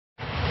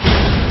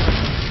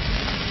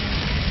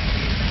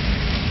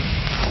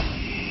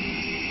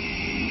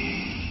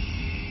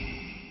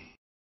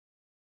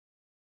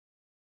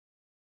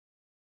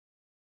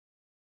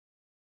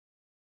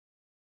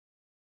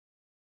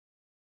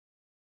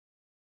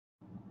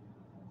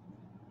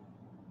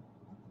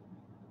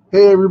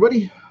Hey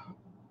everybody,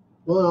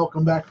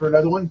 welcome back for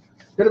another one.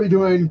 Going to be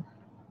doing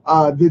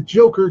the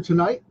Joker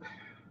tonight.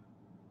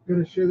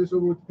 Going to share this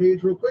over with the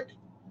page real quick,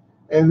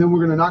 and then we're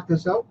going to knock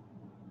this out.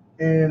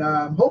 And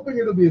I'm hoping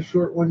it'll be a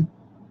short one.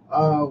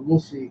 We'll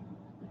see.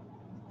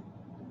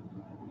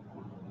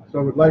 So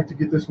I would like to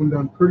get this one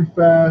done pretty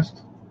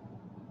fast.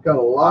 Got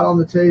a lot on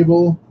the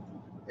table,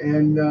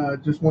 and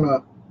just want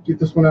to get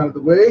this one out of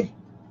the way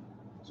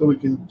so we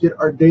can get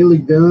our daily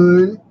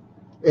done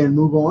and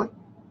move on.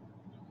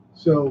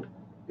 So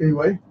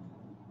anyway,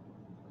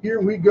 here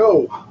we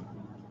go.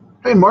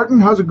 Hey Martin,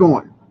 how's it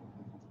going?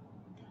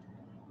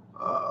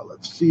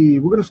 Let's see.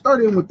 We're going to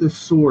start in with this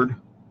sword.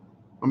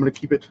 I'm going to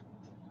keep it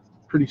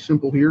pretty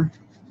simple here.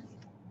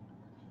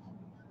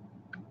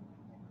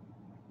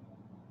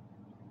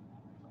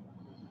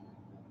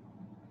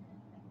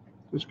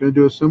 Just going to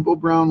do a simple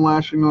brown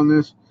lashing on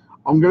this.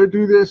 I'm going to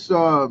do this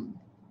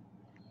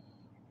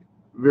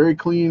very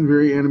clean,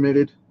 very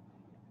animated,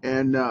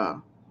 and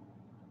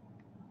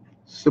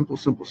simple.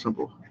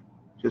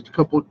 Just a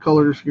couple of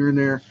colors here and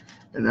there,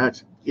 and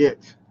that's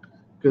it.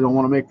 Because I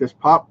want to make this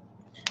pop.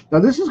 Now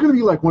this is going to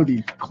be like one of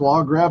these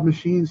claw grab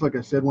machines, like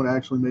I said when I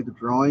actually made the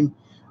drawing.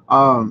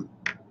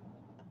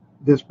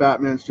 This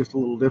Batman's just a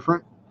little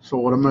different. So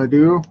what I'm going to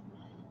do, I'm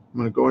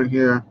going to go in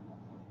here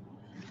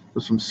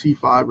with some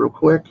C5 real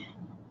quick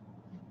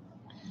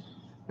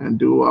and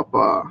do up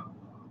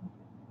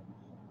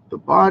the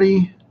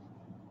body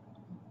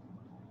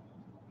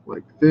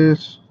like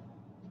this.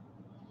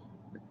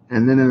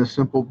 And then in a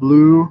simple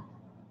blue,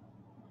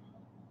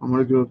 I'm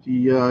going to go with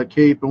the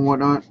cape and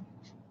whatnot.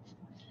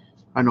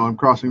 I know I'm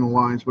crossing the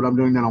lines, but I'm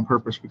doing that on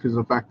purpose because of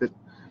the fact that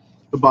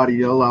the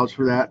body allows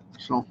for that.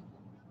 So,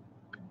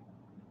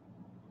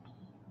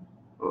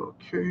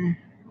 okay,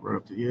 right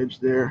up the edge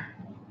there.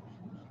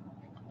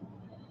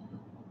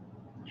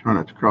 Try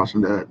not to cross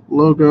into that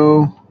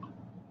logo.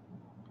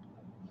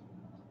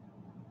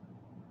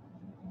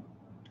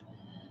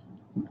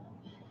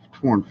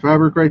 Torn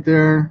fabric right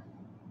there.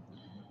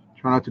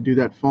 Try not to do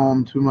that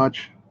foam too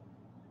much.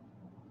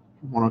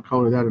 Want to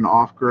color that an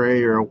off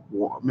gray or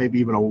maybe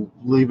even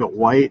leave it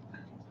white.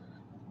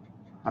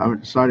 I haven't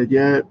decided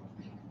yet.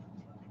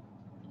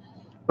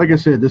 Like I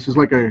said, this is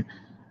like a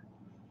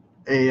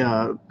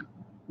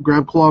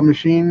grab claw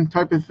machine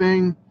type of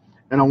thing,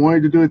 and I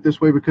wanted to do it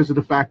this way because of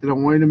the fact that I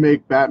wanted to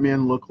make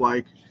Batman look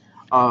like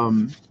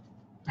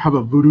have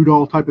a voodoo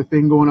doll type of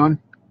thing going on,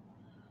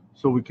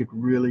 so we could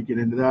really get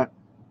into that.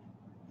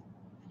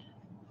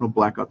 I'll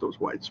black out those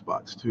white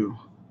spots too.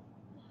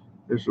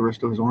 There's the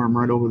rest of his arm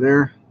right over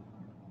there.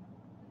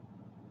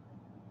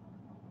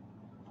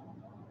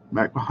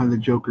 Back behind the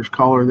Joker's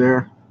collar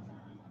there.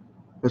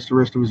 That's the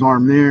rest of his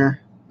arm there.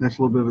 That's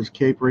a little bit of his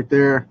cape right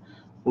there.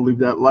 We'll leave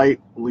that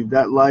light. We'll leave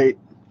that light.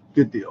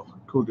 Good deal.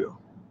 Cool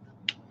deal.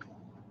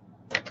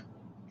 I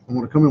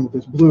want to come in with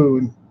this blue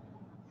and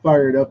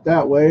fire it up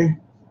that way.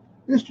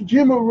 Mr.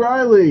 Jim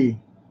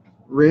O'Reilly.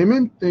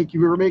 Raymond, thank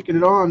you for making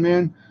it on,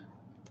 man.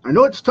 I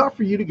know it's tough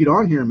for you to get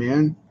on here,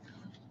 man.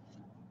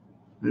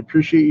 I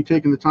appreciate you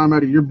taking the time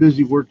out of your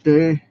busy work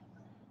day.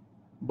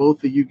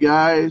 Both of you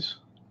guys.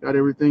 Got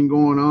everything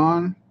going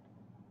on,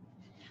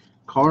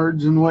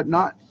 cards and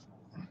whatnot,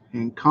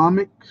 and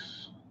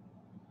comics.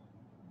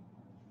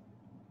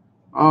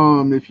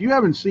 If you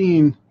haven't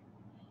seen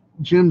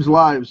Jim's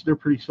lives, they're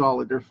pretty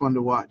solid. They're fun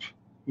to watch.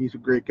 He's a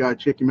great guy.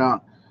 Check him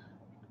out.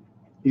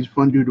 He's a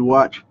fun dude to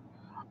watch.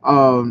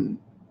 However,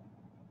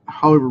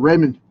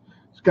 Raymond's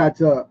got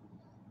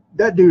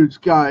that dude's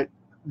got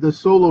the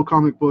solo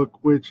comic book,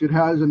 which it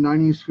has a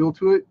 90s feel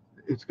to it.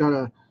 It's got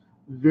a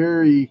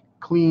very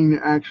clean,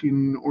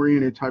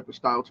 action-oriented type of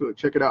style to it.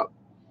 Check it out.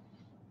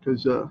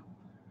 Because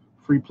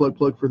free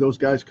plug for those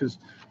guys, because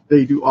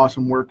they do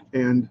awesome work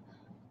and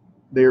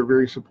they are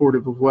very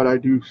supportive of what I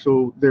do.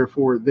 So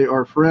therefore, they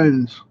are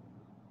friends.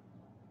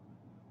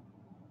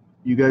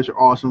 You guys are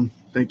awesome.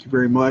 Thank you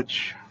very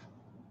much.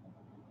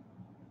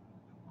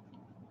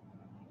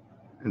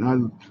 And I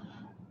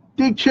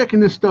dig checking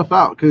this stuff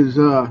out because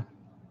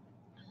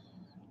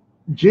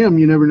Jim,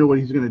 you never know what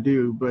he's going to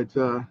do, but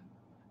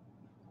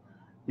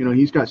you know,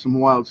 he's got some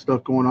wild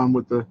stuff going on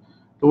with the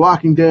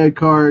Walking Dead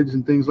cards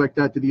and things like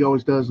that he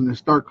always does. And his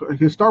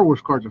Star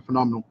Wars cards are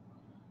phenomenal.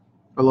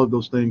 I love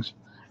those things.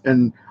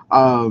 And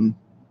I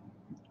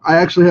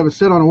actually have a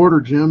set on order,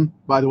 Jim,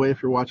 by the way,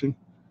 if you're watching.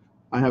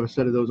 I have a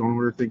set of those on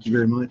order. Thank you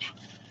very much.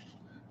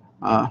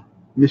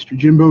 Mr.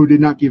 Jimbo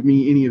did not give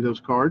me any of those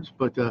cards,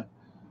 but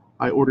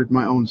I ordered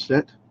my own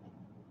set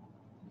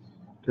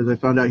because I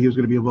found out he was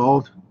going to be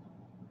involved.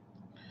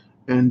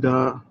 And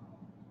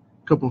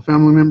couple of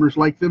family members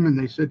liked them, and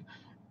they said,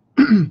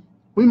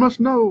 we must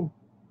know,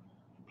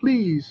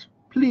 please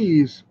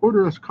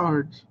order us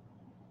cards.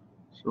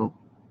 So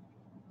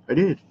I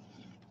did.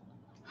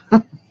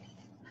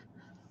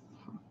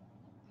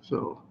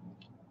 So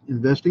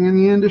investing in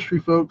the industry,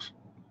 folks,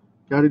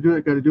 got to do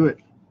it.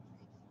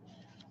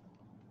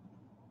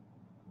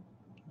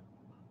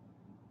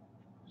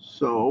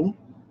 So,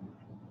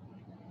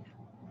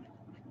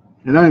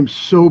 and I am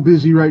so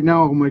busy right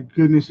now. Oh my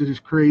goodness, it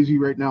is crazy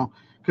right now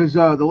because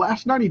the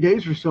last 90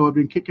 days or so I've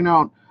been kicking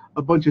out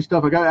a bunch of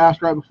stuff. I got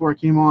asked right before I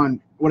came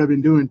on what I've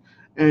been doing,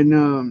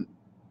 and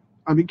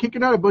I've been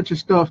kicking out a bunch of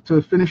stuff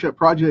to finish up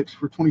projects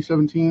for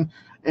 2017,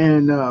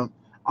 and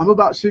I'm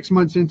about 6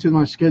 months into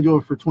my schedule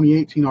for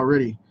 2018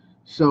 already.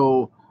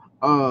 So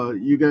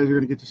you guys are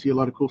going to get to see a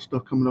lot of cool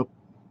stuff coming up.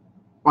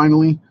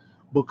 Finally,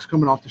 books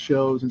coming off the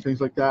shelves and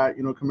things like that,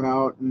 you know, coming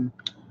out and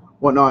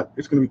whatnot.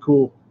 It's going to be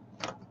cool.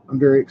 I'm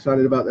very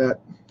excited about that.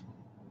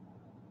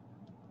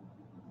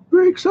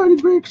 Very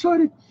excited, very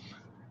excited.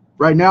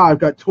 Right now, I've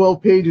got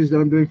 12 pages that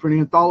I'm doing for an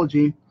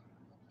anthology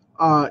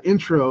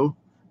intro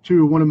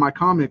to one of my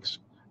comics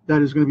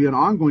that is going to be an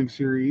ongoing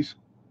series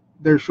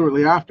there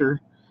shortly after.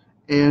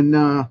 And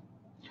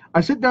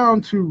I sit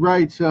down to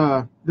write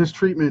this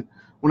treatment.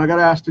 When I got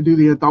asked to do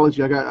the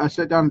anthology, I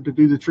sat down to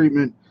do the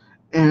treatment,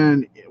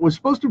 and it was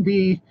supposed to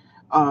be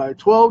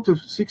 12 to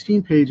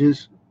 16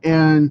 pages,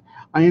 and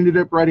I ended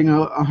up writing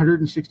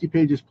 160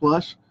 pages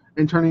plus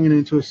and turning it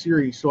into a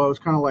series. So I was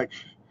kind of like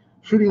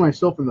shooting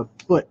myself in the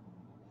foot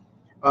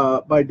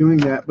by doing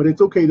that. But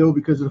it's okay, though,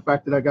 because of the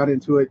fact that I got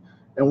into it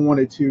and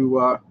wanted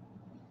to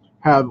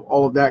have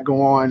all of that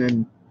go on,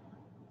 and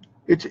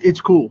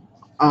it's cool.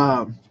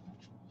 I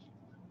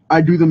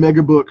do the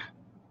mega book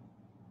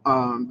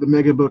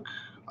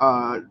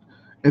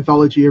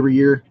anthology every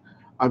year.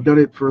 I've done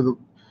it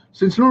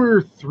since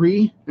number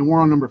 3, and we're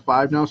on number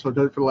 5 now, so I've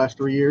done it for the last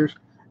 3 years,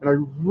 and I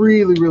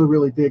really, really,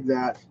 really dig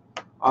that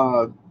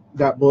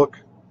book.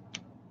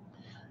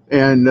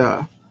 And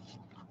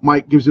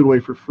Mike gives it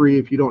away for free.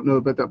 If you don't know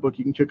about that book,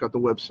 you can check out the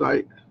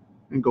website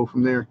and go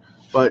from there.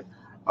 But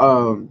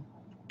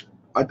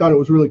I thought it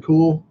was really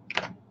cool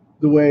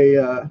the way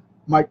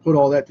Mike put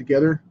all that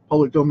together,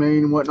 public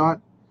domain and whatnot,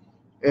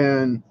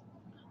 and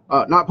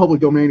not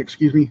public domain,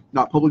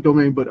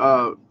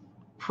 but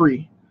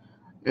free.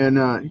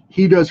 And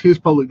he does his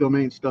public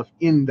domain stuff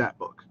in that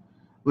book.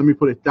 Let me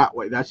put it that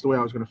way. That's the way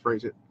I was going to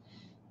phrase it.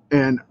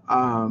 And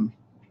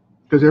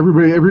because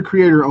every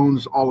creator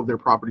owns all of their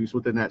properties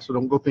within that, so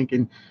don't go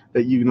thinking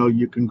that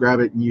you can grab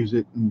it and use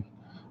it and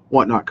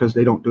whatnot, because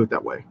they don't do it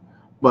that way.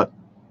 But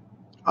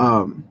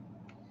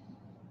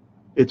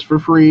it's for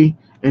free,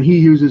 and he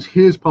uses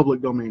his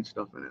public domain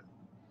stuff in it.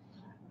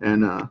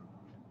 And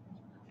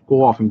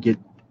go off and get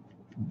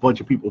a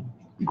bunch of people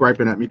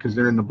griping at me because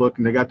they're in the book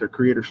and they got their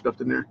creator stuff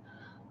in there.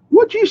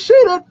 What'd you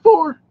say that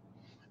for?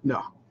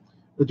 No,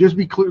 but just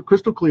be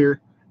crystal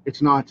clear.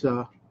 It's not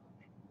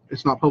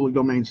public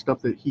domain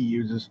stuff that he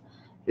uses.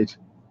 It's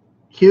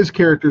his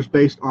characters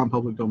based on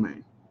public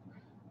domain.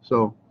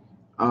 So,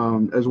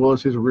 as well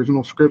as his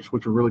original scripts,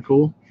 which are really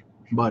cool.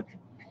 But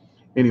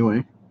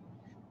anyway,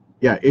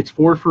 yeah, it's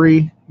for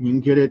free. You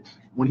can get it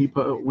when he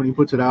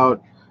puts it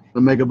out. The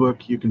mega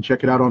book, you can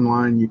check it out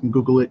online. You can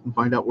Google it and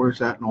find out where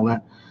it's at and all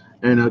that,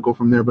 and go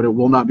from there. But it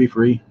will not be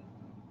free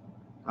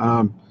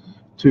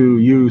to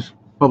use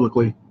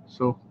publicly.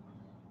 So,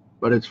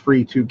 but it's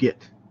free to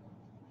get.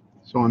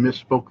 So I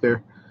misspoke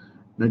there,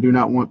 and I do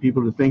not want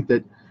people to think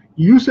that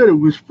you said it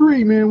was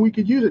free, man. We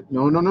could use it.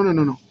 No.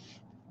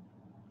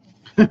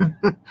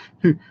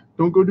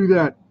 Don't go do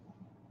that.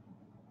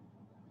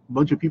 A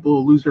bunch of people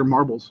will lose their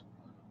marbles.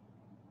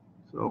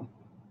 So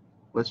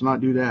let's not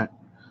do that.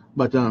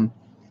 But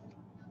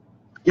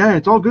yeah,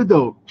 it's all good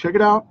though. Check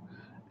it out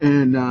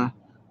and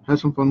have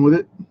some fun with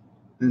it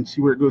and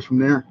see where it goes from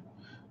there.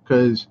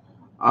 Because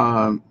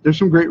there's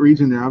some great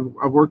reads in there.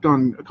 I've worked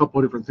on a couple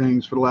of different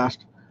things for the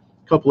last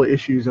couple of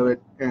issues of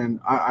it, and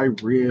I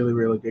really,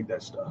 really dig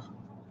that stuff.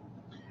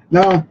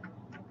 Now,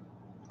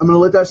 I'm going to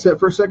let that sit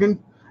for a second,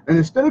 and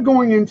instead of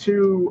going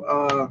into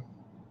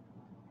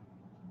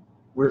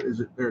where is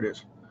it? There it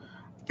is.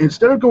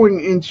 Instead of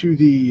going into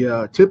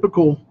the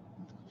typical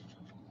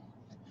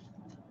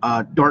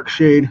dark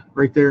shade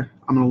right there,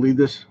 I'm going to leave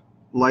this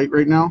light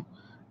right now,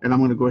 and I'm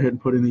going to go ahead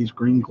and put in these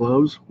green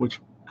gloves, which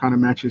kind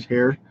of match his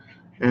hair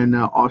and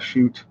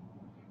offshoot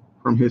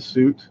from his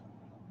suit.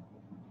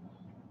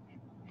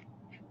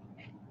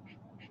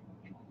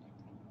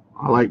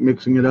 I like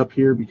mixing it up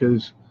here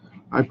because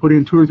I put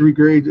in 2 or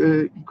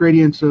 3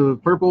 gradients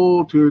of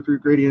purple, 2 or 3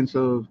 gradients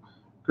of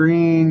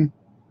green,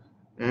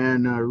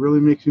 and really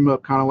mix them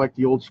up, kind of like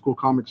the old school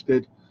comics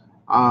did.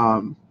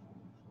 I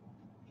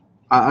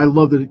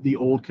love the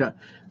old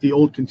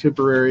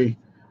contemporary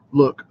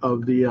look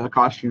of the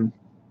costume,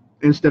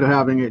 instead of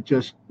having it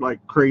just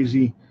like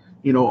crazy,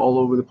 all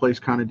over the place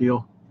kind of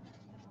deal.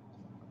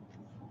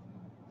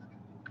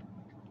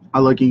 I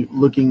like it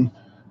looking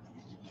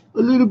a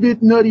little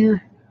bit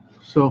nuttier.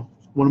 So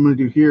what I'm going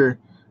to do here,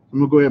 I'm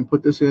going to go ahead and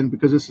put this in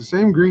because it's the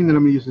same green that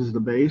I'm going to use as the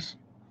base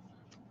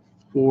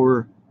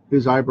for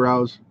his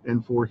eyebrows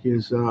and for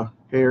his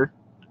hair.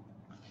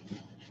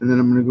 And then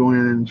I'm going to go in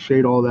and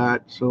shade all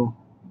that. So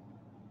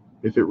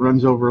if it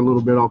runs over a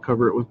little bit, I'll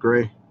cover it with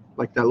gray,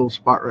 like that little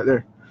spot right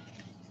there.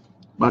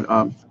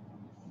 But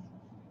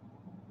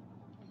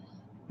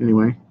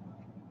anyway,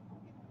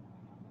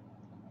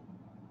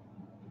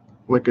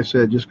 like I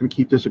said, just going to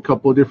keep this a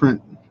couple of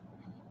different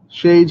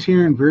shades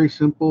here, and very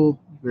simple,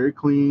 very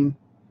clean.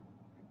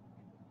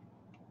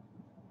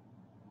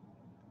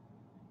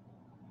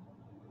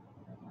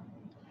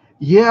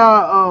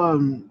 Yeah,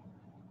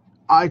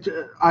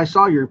 I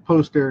saw your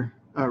post there,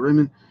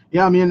 Raymond.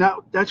 Yeah, I mean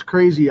that's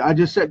crazy. I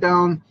just sat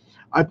down.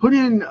 I put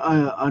in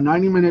a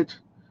 90-minute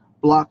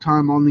block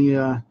time on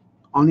the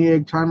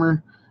egg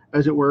timer,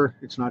 as it were.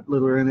 It's not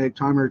literally an egg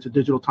timer; it's a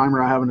digital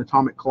timer. I have an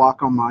atomic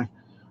clock on my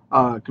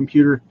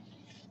computer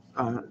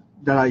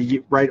that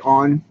I write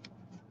on,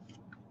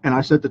 and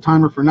I set the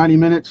timer for 90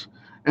 minutes.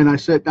 And I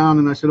sat down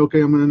and I said, okay,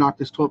 I'm going to knock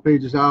this 12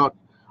 pages out.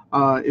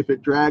 If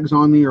it drags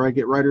on me or I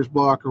get writer's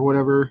block or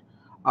whatever,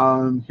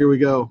 here we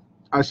go.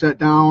 I sat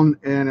down,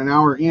 and an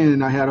hour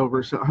in, I had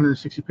over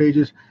 160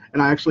 pages,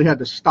 and I actually had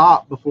to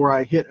stop before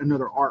I hit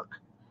another arc,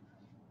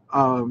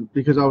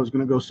 because I was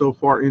going to go so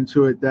far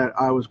into it that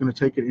I was going to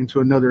take it into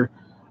another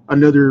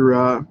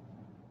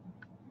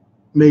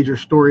major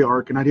story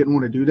arc, and I didn't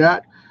want to do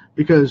that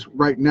because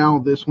right now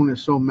this one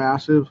is so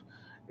massive.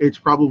 It's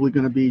probably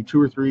going to be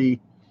two or three.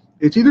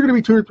 It's either going to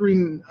be two or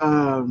three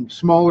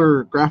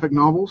smaller graphic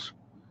novels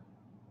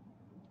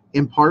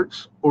in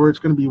parts, or it's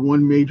going to be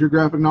one major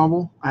graphic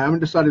novel. I haven't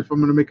decided if I'm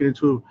going to make it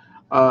into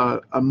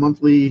a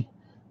monthly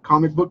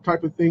comic book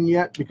type of thing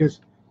yet, because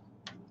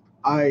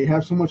I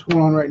have so much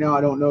going on right now.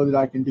 I don't know that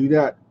I can do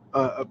that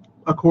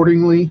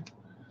accordingly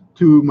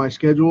to my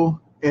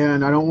schedule,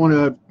 and I don't want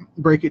to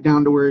break it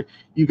down to where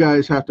you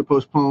guys have to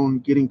postpone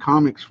getting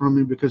comics from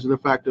me because of the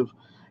fact of,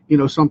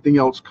 something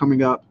else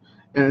coming up.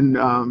 And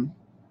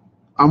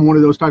I'm one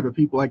of those type of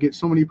people. I get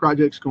so many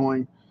projects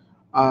going.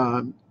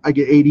 I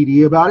get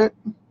ADD about it,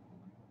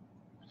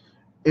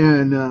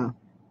 and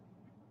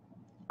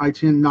I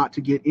tend not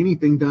to get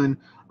anything done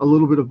a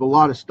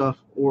lot of stuff,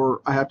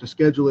 or I have to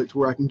schedule it to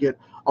where I can get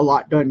a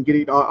lot done, get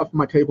it off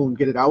my table and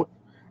get it out.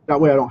 That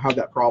way I don't have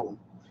that problem.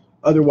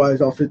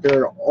 Otherwise I'll sit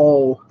there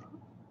all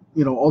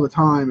the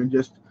time and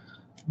just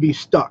be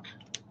stuck.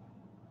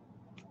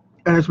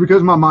 And it's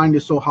because my mind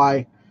is so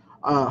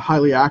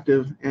highly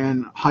active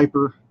and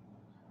hyper,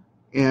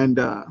 and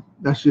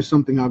that's just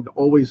something I've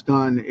always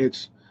done.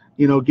 It's,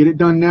 get it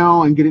done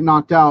now and get it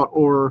knocked out,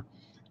 or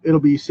it'll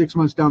be 6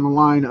 months down the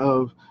line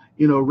of,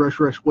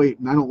 rush, wait.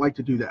 And I don't like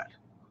to do that.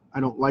 I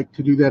don't like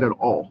to do that at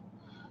all.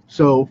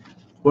 So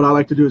what I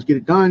like to do is get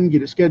it done,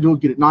 get it scheduled,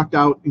 get it knocked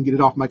out, and get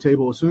it off my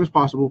table as soon as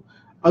possible.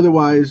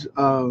 Otherwise,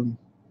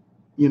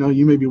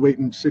 you may be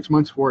waiting 6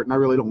 months for it, and I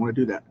really don't want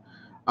to do that.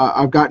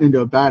 I've gotten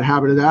into a bad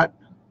habit of that,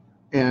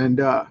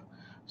 and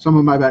some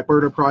of my back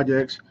burner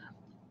projects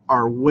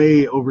are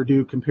way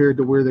overdue compared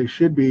to where they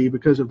should be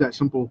because of that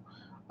simple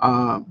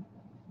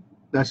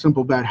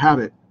bad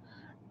habit.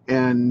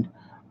 And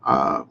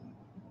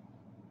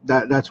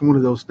that's one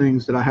of those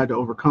things that I had to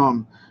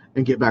overcome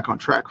and get back on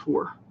track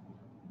for.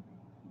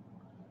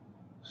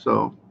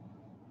 So,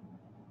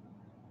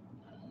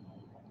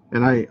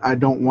 and I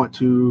don't want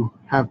to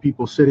have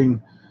people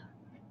sitting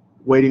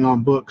waiting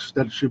on books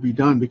that should be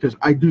done, because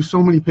I do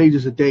so many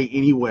pages a day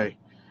anyway.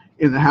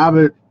 In the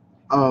habit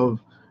of,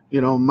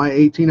 my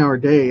 18-hour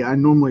day, I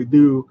normally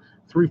do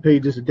 3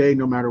 pages a day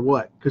no matter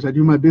what, because I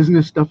do my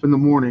business stuff in the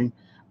morning,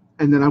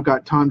 and then I've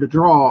got time to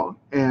draw,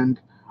 and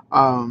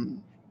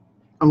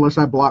unless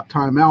I block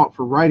time out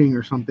for writing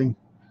or something,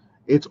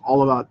 it's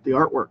all about the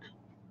artwork.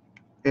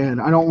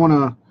 And I don't want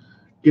to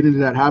get into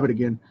that habit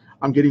again.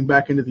 I'm getting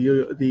back into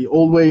the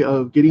old way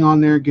of getting on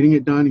there, getting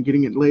it done, and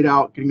getting it laid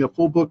out, getting a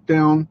full book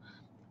down,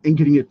 and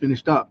getting it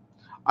finished up.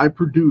 I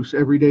produce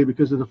every day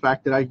because of the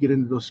fact that I get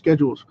into those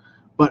schedules.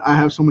 But I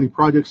have so many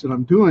projects that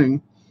I'm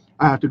doing,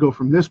 I have to go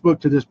from this book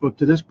to this book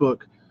to this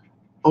book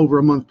over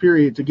a month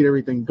period to get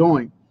everything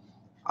going.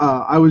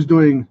 I was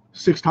doing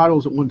 6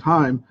 titles at one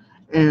time,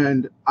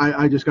 and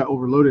I just got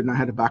overloaded, and I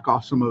had to back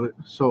off some of it.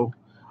 So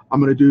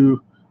I'm going to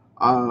do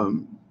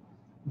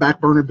back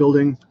burner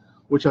building,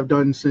 which I've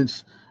done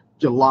since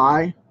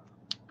July,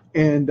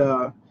 and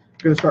going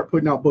to start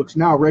putting out books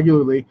now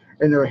regularly,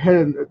 and they're ahead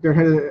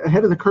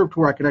of the curve to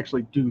where I can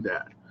actually do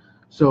that.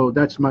 So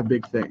that's my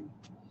big thing.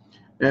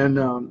 And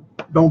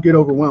don't get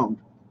overwhelmed.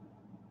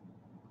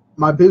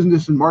 My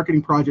business and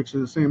marketing projects are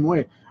the same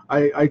way.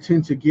 I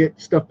tend to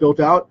get stuff built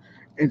out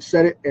and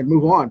set it and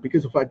move on,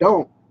 because if I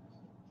don't,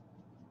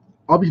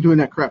 I'll be doing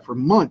that crap for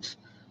months,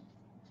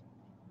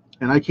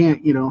 and I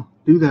can't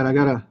do that. I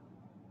gotta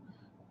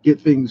get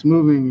things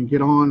moving and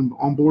get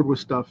on board with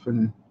stuff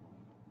and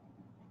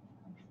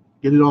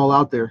get it all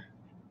out there.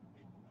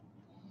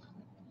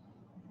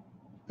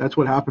 That's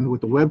what happened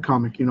with the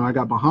webcomic. I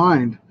got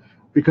behind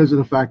because of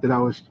the fact that I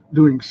was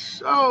doing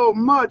so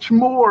much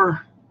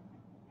more.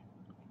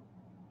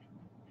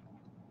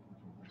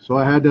 So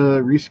I had to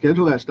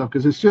reschedule that stuff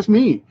because it's just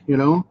me,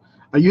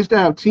 I used to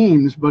have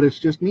teams, but it's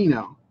just me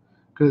now.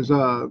 Because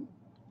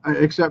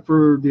except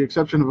for the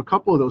exception of a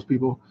couple of those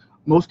people,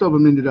 most of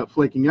them ended up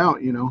flaking out,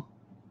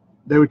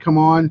 They would come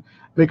on,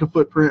 make a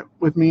footprint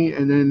with me,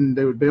 and then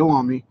they would bail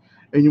on me.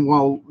 And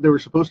while they were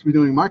supposed to be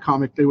doing my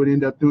comic, they would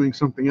end up doing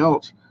something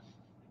else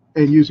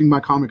and using my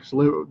comics,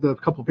 the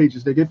couple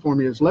pages they did for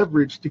me, as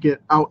leverage to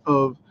get out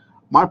of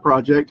my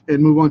project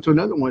and move on to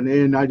another one.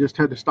 And I just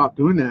had to stop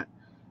doing that,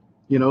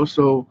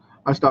 so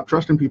I stopped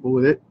trusting people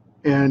with it.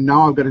 And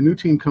now I've got a new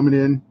team coming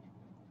in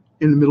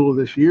the middle of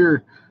this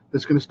year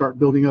that's going to start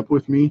building up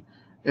with me,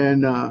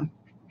 and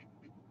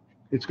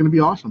it's going to be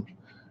awesome.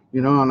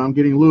 And I'm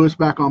getting Lewis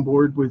back on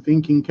board with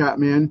inking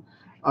Catman,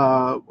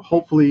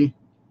 hopefully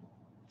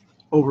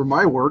over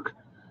my work,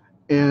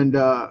 and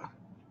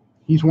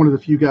he's one of the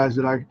few guys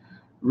that I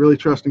really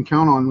trust and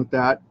count on with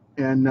that,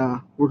 and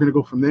we're going to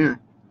go from there,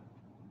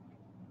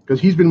 because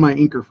he's been my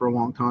inker for a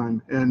long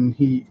time, and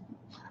he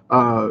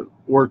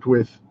worked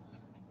with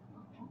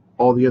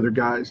all the other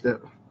guys that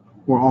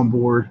were on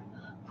board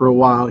for a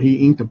while.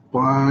 He inked a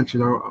bunch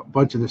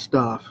of the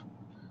stuff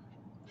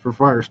for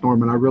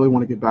Firestorm, and I really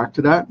want to get back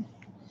to that.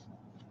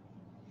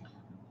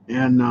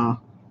 And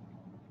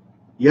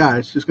yeah,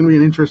 it's just going to be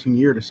an interesting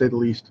year, to say the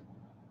least.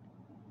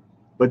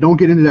 But don't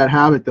get into that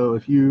habit, though.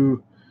 If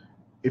you're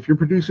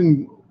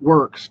producing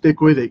work,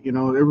 stick with it.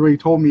 Everybody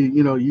told me,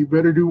 you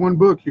better do one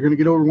book, you're going to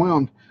get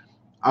overwhelmed.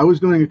 I was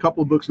doing a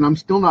couple of books, and I'm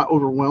still not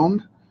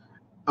overwhelmed.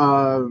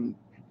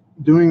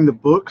 Doing the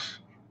books,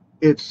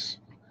 it's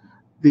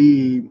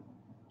the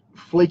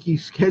flaky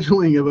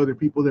scheduling of other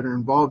people that are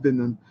involved in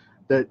them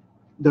that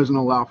doesn't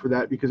allow for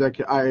that, because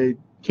I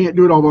can't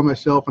do it all by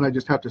myself, and I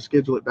just have to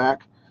schedule it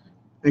back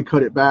and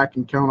cut it back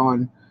and count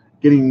on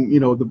getting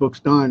the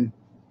books done.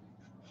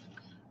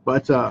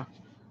 But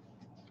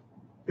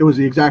it was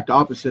the exact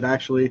opposite,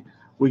 actually.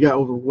 We got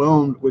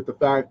overwhelmed with the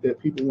fact that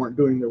people weren't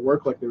doing their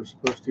work like they were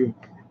supposed to,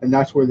 and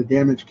that's where the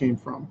damage came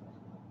from.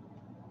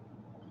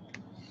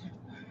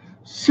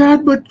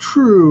 Sad but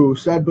true.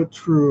 Sad but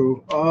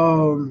true.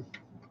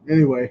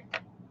 Anyway,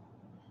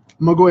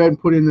 I'm going to go ahead and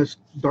put in this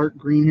dark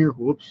green here.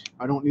 Whoops.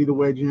 I don't need the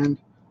wedge end.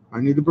 I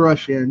need the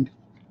brush end.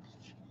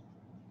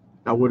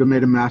 That would have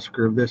made a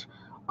massacre of this.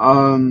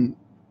 If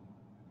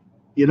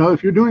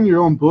you're doing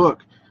your own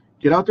book,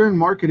 get out there and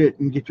market it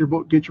and get your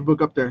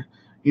book up there.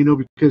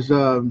 Because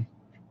I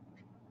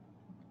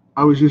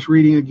was just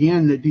reading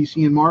again that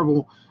DC and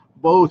Marvel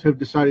both have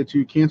decided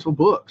to cancel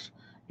books,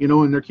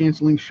 and they're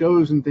canceling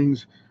shows and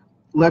things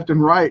left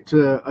and right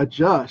to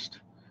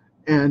adjust.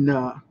 And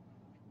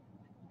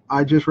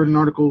I just read an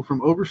article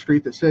from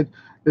Overstreet that said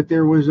that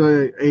there was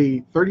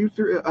a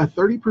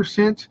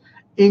 30%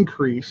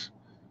 increase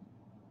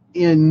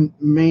in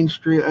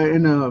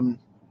mainstream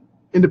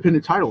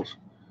independent titles,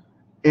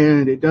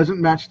 and it doesn't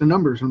match the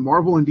numbers. And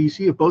Marvel and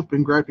DC have both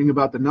been griping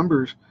about the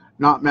numbers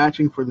not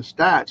matching for the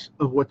stats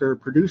of what they're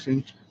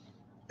producing,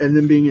 and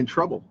then being in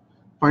trouble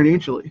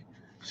financially.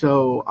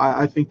 So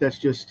I think that's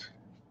just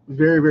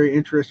very, very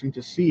interesting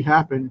to see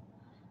happen,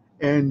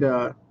 and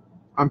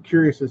I'm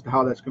curious as to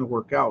how that's going to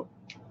work out.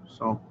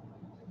 So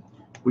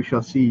we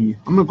shall see.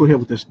 I'm going to go ahead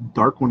with this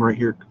dark one right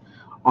here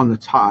on the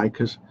tie,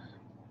 because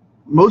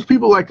most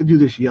people like to do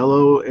this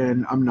yellow,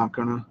 and I'm going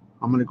to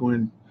go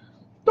in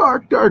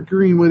dark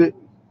green with it.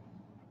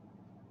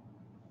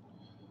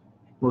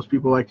 Most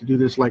people like to do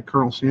this like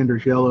Colonel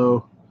Sanders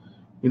yellow,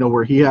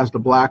 where he has the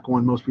black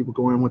one. Most people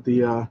go in with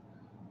the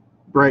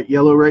bright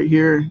yellow right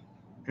here,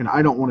 and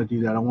I don't want to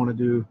do that. I want to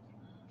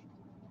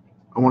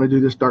do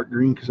this dark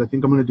green, because I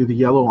think I'm going to do the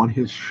yellow on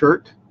his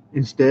shirt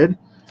instead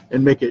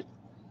and make it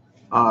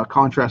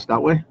contrast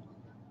that way.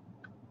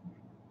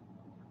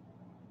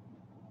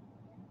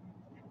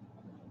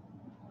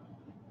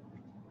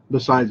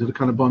 Besides, it'll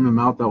kind of bum him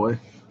out that way.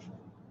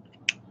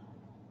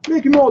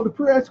 Make him all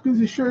depressed because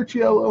his shirt's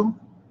yellow.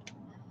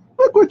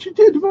 Look what you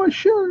did to my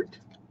shirt.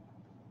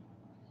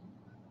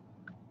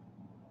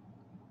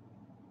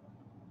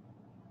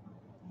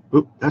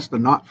 Oop, that's the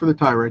knot for the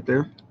tie right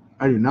there.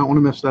 I do not want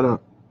to mess that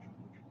up.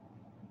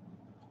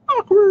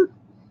 Awkward.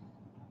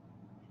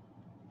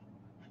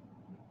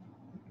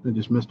 I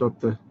just messed up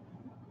the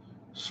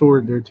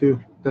sword there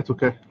too. That's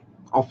okay.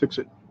 I'll fix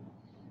it.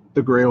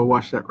 The gray will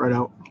wash that right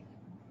out.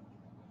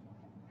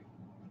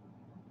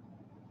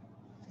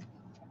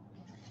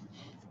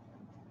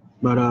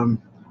 But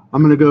I'm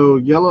going to go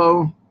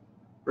yellow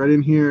right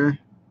in here.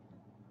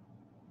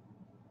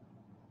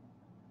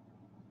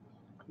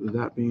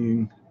 That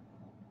being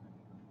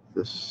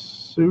the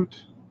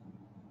suit,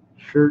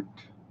 shirt.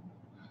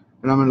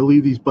 And I'm going to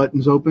leave these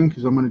buttons open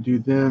because I'm going to do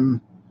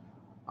them.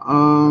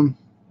 I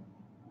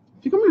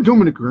think I'm going to do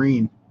them in a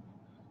green.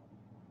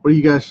 What do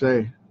you guys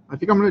say? I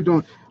think I'm going to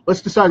do them. Let's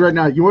decide right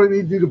now. You want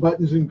me to do the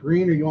buttons in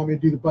green, or you want me to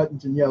do the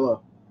buttons in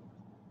yellow?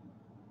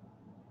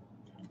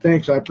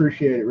 Thanks. I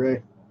appreciate it,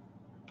 Ray.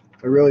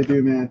 I really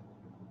do, man.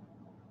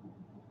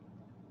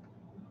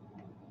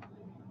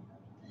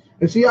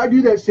 And see, I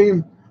do that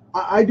same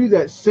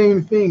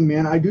thing,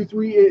 man. I do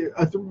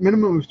a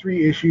minimum of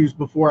 3 issues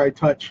before I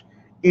touch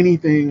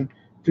anything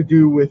to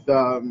do with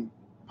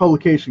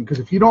publication. Because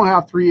if you don't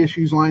have 3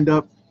 issues lined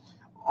up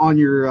on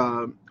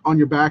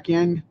your back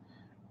end,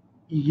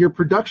 your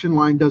production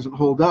line doesn't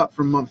hold up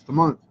from month to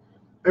month.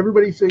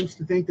 Everybody seems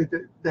to think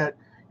that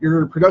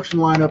your production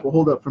lineup will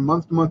hold up from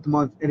month to month to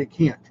month, and it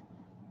can't.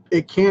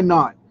 It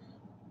cannot.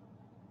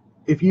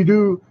 If you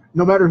do,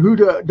 no matter who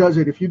does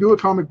it, if you do a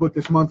comic book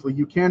that's monthly,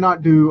 you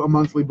cannot do a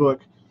monthly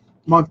book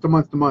month to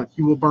month to month.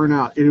 You will burn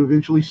out. It will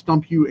eventually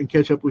stump you and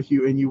catch up with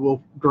you, and you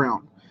will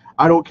drown.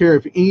 I don't care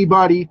if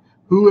anybody,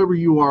 whoever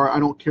you are, I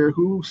don't care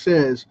who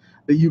says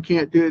that you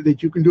can't do it,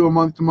 that you can do a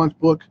month to month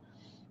book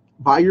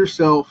by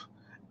yourself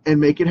and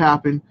make it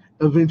happen,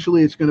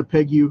 eventually it's going to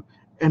peg you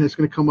and it's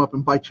going to come up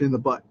and bite you in the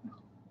butt.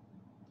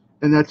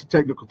 And that's a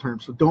technical term.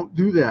 So don't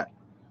do that,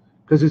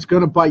 because it's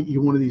going to bite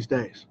you one of these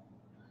days.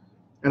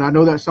 And I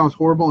know that sounds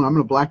horrible, and I'm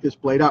going to black this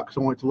blade out because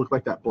I want it to look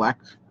like that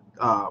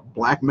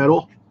black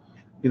metal,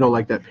 you know,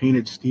 like that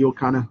painted steel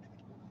kind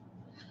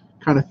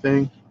of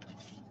thing.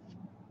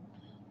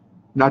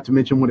 Not to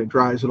mention when it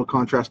dries, it'll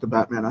contrast to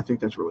Batman. I think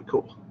that's really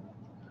cool.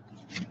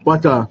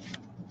 But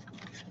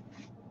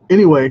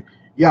anyway,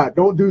 yeah,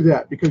 don't do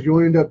that because you'll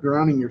end up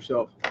drowning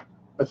yourself.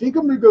 I think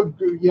I'm going to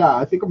go, yeah,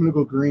 I think I'm going to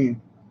go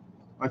green.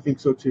 I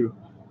think so too.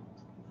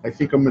 I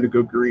think I'm going to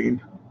go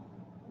green.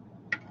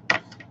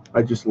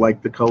 I just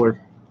like the color.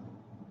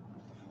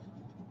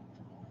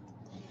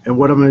 And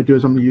what I'm going to do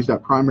is I'm going to use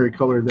that primary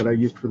color that I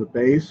used for the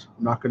base.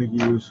 I'm not going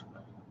to use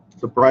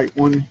the bright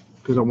one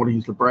because I want to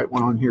use the bright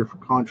one on here for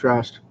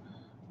contrast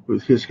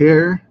with his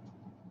hair.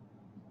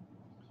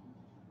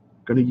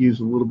 I'm going to use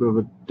a little bit of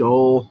a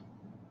dull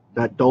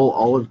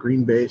olive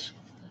green base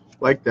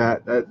like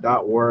that.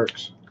 That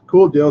works.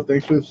 Cool deal.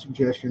 Thanks for the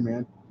suggestion,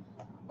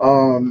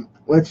 man.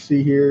 Let's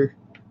see here.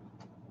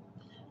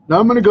 Now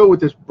I'm going to go with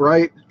this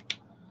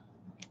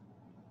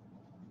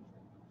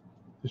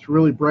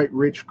really bright,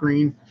 rich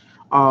green.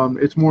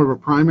 It's more of a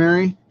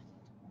primary,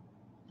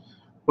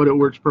 but it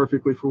works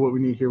perfectly for what we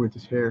need here with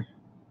this hair.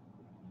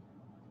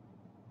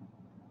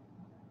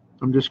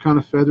 I'm just kind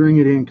of feathering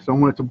it in because I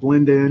want it to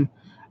blend in,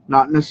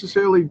 not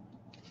necessarily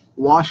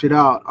wash it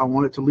out. I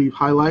want it to leave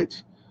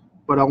highlights,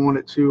 but I want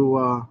it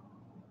to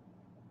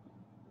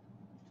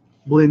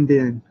blend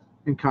in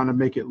and kind of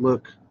make it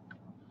look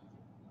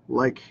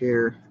like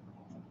hair.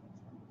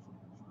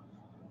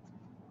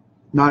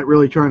 Not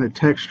really trying to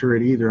texture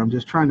it either. I'm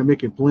just trying to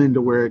make it blend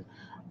to where it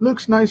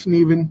looks nice and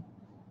even.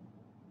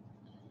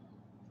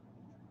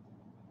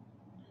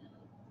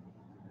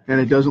 And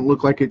it doesn't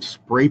look like it's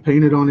spray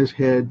painted on his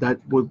head. That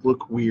would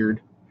look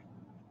weird.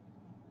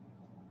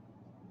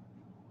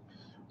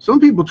 Some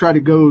people try to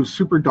go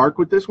super dark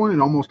with this one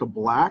and almost a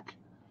black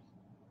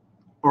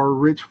or a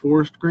rich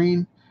forest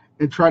green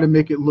and try to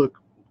make it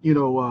look, you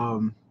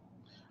know,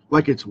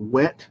 like it's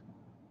wet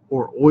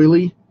or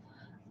oily.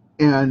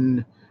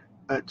 And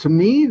to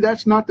me,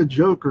 that's not the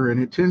Joker,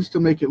 and it tends to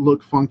make it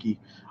look funky.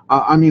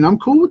 I mean, I'm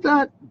cool with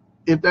that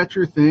if that's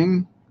your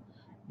thing,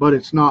 but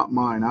it's not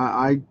mine.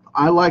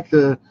 I like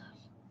the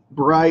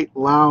bright,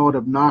 loud,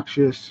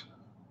 obnoxious,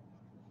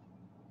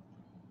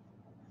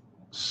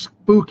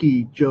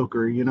 spooky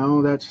Joker. You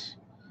know, that's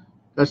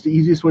the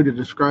easiest way to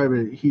describe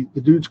it.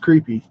 The dude's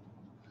creepy,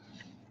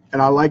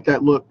 and I like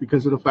that look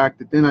because of the fact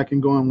that then I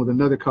can go in with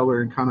another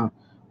color and kind of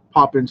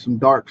pop in some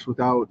darks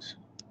without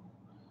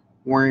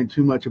worrying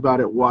too much about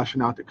it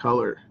washing out the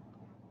color.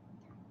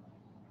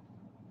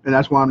 And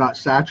that's why I'm not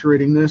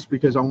saturating this,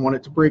 because I want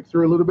it to break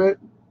through a little bit.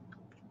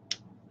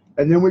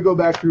 And then we go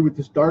back through with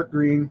this dark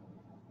green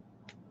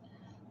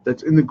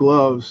that's in the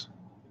gloves.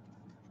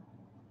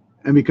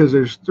 And because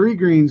there's 3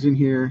 greens in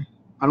here,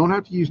 I don't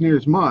have to use near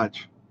as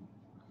much.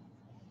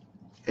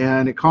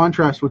 And it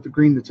contrasts with the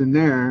green that's in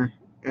there,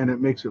 and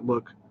it makes it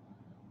look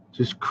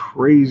just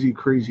crazy,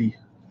 crazy,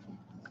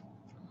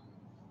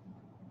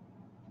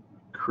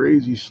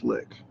 crazy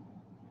slick.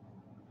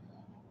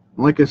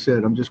 Like I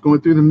said, I'm just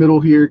going through the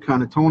middle here,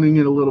 kind of toning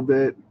it a little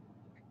bit.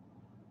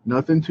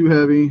 Nothing too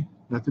heavy,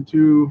 nothing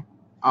too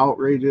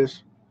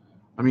outrageous.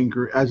 I mean,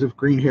 as if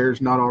green hair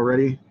is not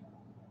already.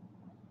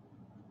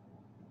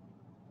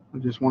 I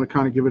just want to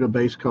kind of give it a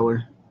base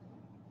color.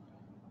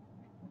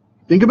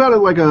 Think about it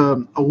like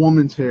a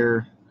woman's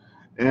hair,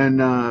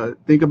 and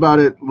think about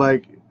it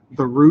like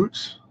the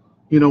roots,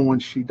 you know, when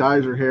she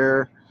dyes her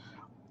hair.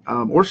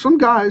 Or some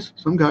guys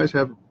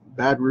have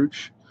bad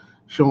roots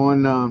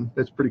showing.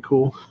 That's pretty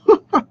cool.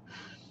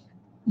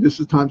 This is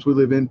the times we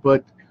live in,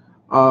 but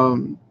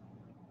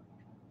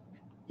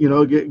you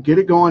know, get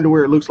it going to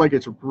where it looks like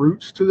it's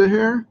roots to the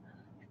hair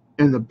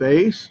and the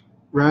base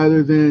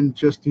rather than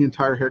just the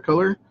entire hair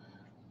color,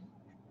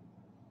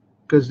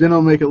 because then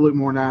it'll make it look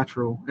more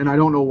natural. And I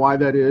don't know why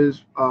that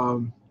is,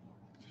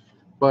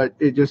 but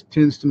it just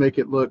tends to make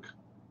it look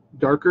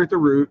darker at the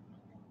root,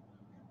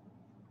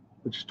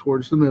 which is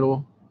towards the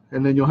middle,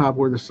 and then you'll have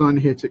where the sun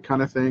hits it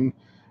kind of thing,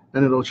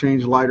 and it'll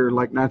change lighter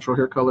like natural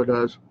hair color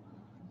does,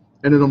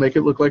 and it'll make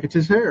it look like it's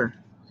his hair.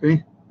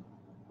 See,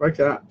 like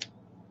that.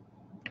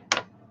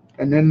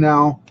 And then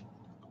now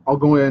I'll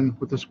go in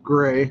with this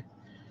gray,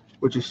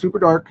 which is super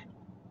dark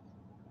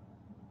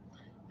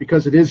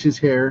because it is his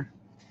hair.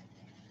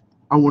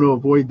 I want to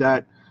avoid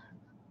that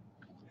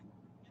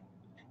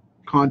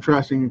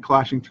contrasting and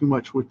clashing too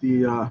much with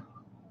the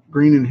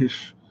green in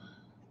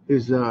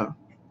his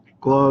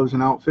gloves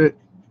and outfit.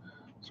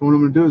 So what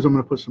I'm going to do is I'm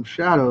going to put some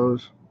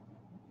shadows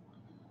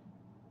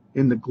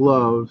in the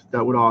glove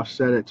that would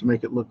offset it to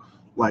make it look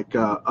like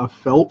a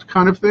felt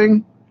kind of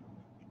thing.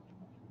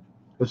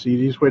 That's the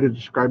easiest way to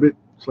describe it.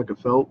 It's like a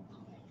felt,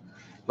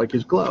 like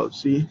his gloves,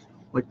 see?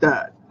 Like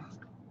that.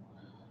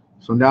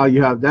 So now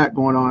you have that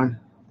going on.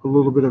 A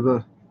little bit of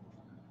a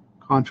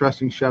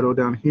contrasting shadow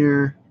down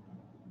here.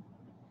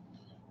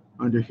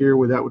 under here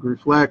where that would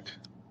reflect,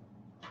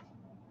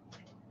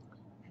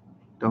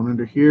 down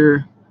under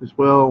here as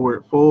well where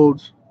it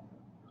folds.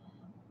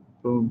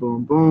 Boom,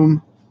 boom,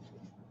 boom.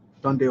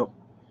 Done deal.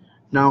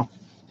 Now,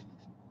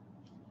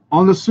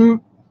 on the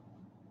suit,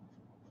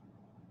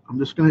 I'm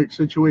just going to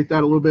accentuate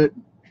that a little bit.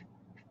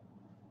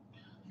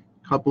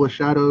 Couple of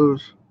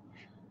shadows,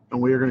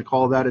 and we are going to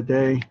call that a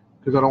day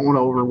because I don't want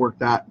to overwork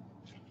that.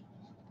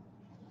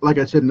 Like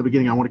I said in the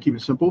beginning, I want to keep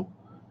it simple.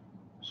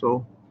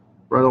 So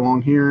right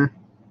along here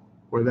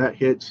where that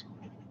hits,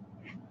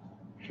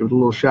 give it a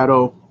little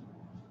shadow,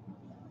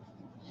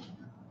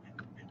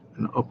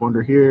 and up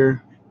under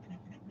here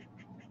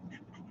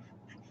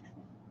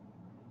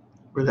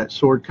where that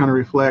sword kind of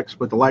reflects,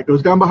 but the light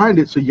goes down behind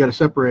it, so you got to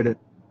separate it.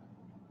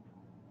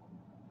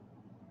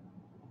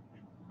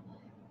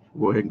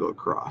 Go ahead and go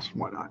across.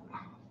 Why not?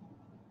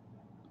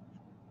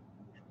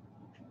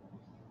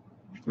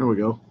 There we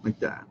go, like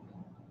that.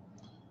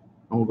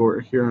 And we'll go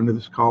right here under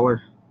this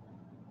collar.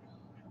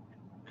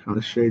 Kind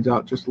of shades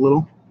out just a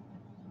little.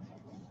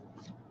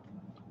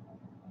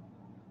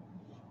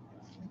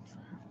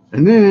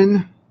 And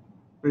then,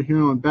 right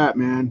here on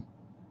Batman,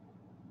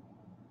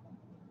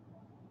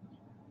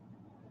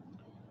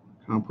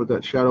 kind of put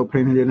that shadow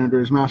painted in under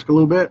his mask a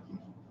little bit.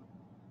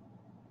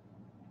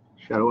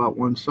 Shadow out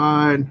one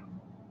side.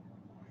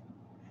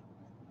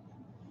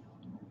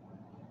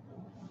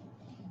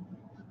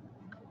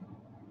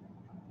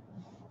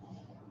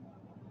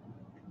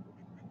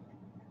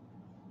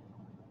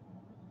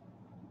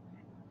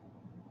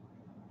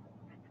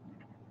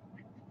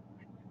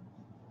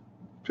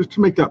 Just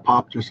to make that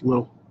pop just a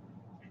little.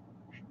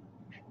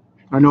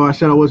 I know I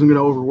said I wasn't going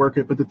to overwork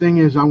it, but the thing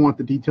is I want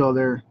the detail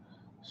there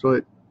so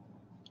it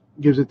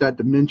gives it that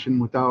dimension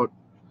without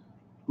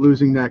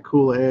losing that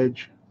cool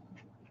edge.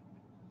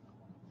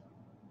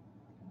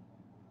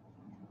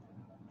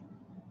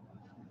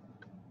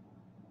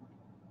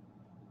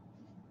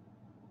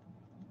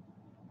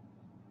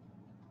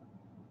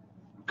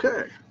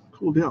 Okay,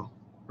 cool deal.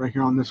 Right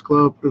here on this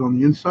glove, put it on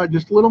the inside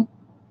just a little.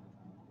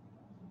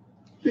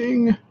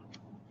 Ding.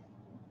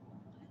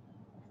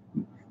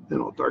 Then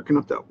I'll darken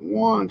up that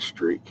one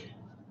streak.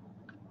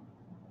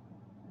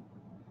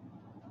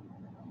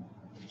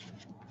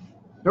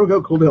 There we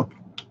go, cool deal.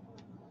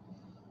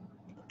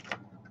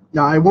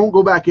 Now I won't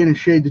go back in and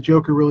shade the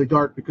Joker really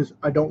dark because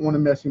I don't want to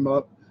mess him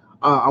up.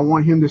 I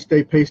want him to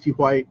stay pasty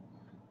white.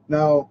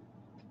 Now,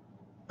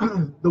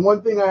 the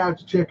one thing I have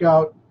to check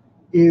out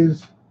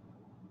is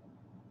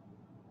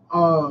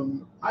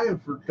I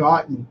have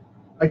forgotten.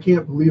 I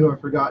can't believe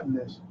I've forgotten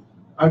this.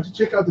 I have to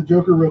check out the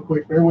Joker real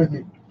quick. Bear with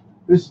me.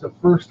 This is the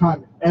first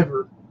time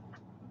ever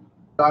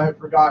I have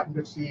forgotten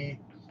to see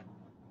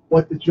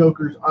what the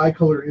Joker's eye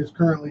color is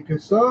currently,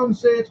 because some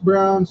say it's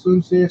brown,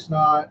 some say it's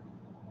not.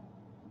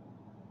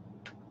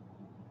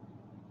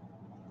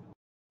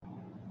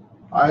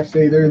 I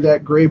say they're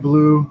that gray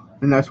blue,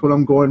 and that's what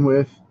I'm going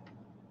with.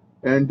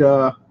 And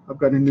I've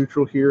got a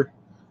neutral here,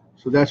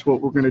 so that's what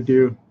we're going to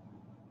do.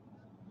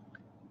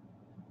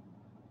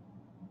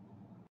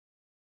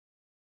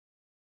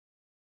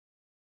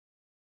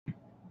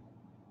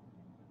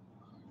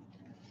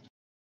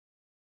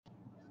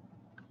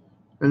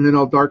 And then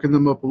I'll darken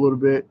them up a little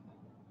bit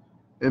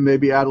and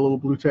maybe add a little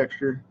blue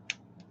texture.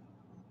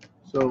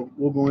 So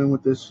we'll go in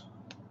with this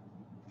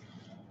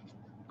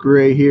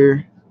gray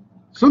here.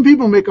 Some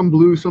people make them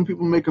blue, some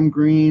people make them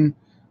green,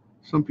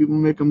 some people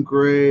make them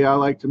gray. I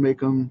like to make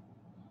them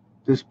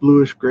this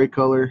bluish gray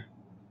color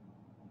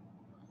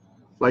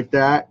like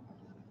that.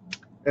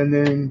 And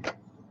then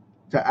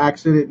to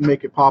accent it and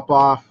make it pop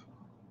off,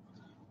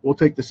 we'll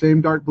take the same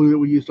dark blue that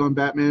we used on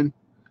Batman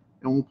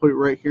and we'll put it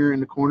right here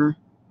in the corner.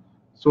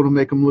 So it'll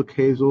make them look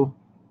hazel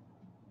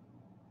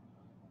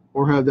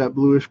or have that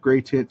bluish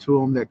gray tint to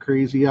them, that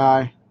crazy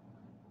eye,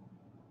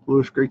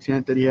 bluish gray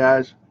tint that he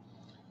has.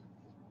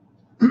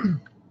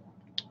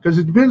 Because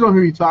it depends on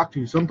who you talk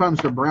to.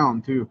 Sometimes they're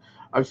brown too.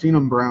 I've seen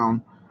them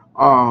brown.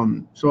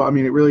 So, I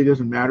mean, it really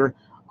doesn't matter.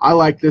 I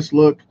like this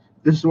look.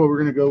 This is what we're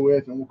going to go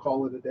with, and we'll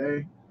call it a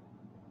day.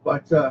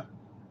 But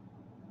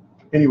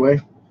anyway,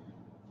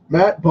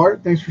 Matt,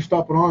 Bart, thanks for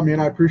stopping on,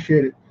 man. I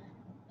appreciate it.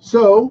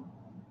 So,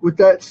 with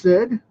that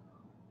said,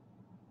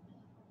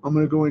 I'm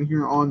going to go in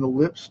here on the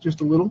lips just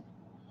a little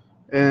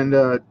and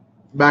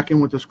back in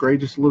with this gray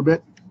just a little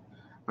bit.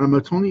 And I'm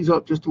going to tone these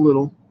up just a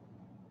little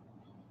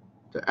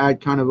to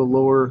add kind of a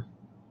lower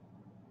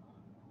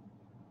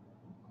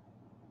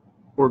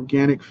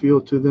organic feel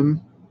to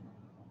them,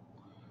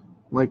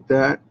 like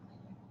that.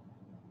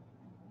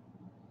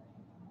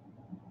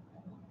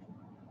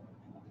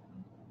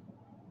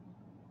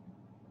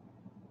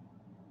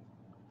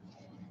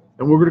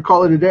 And we're going to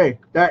call it a day.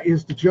 That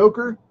is the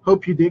Joker.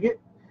 Hope you dig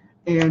it.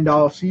 And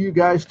I'll see you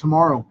guys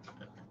tomorrow.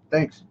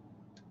 Thanks.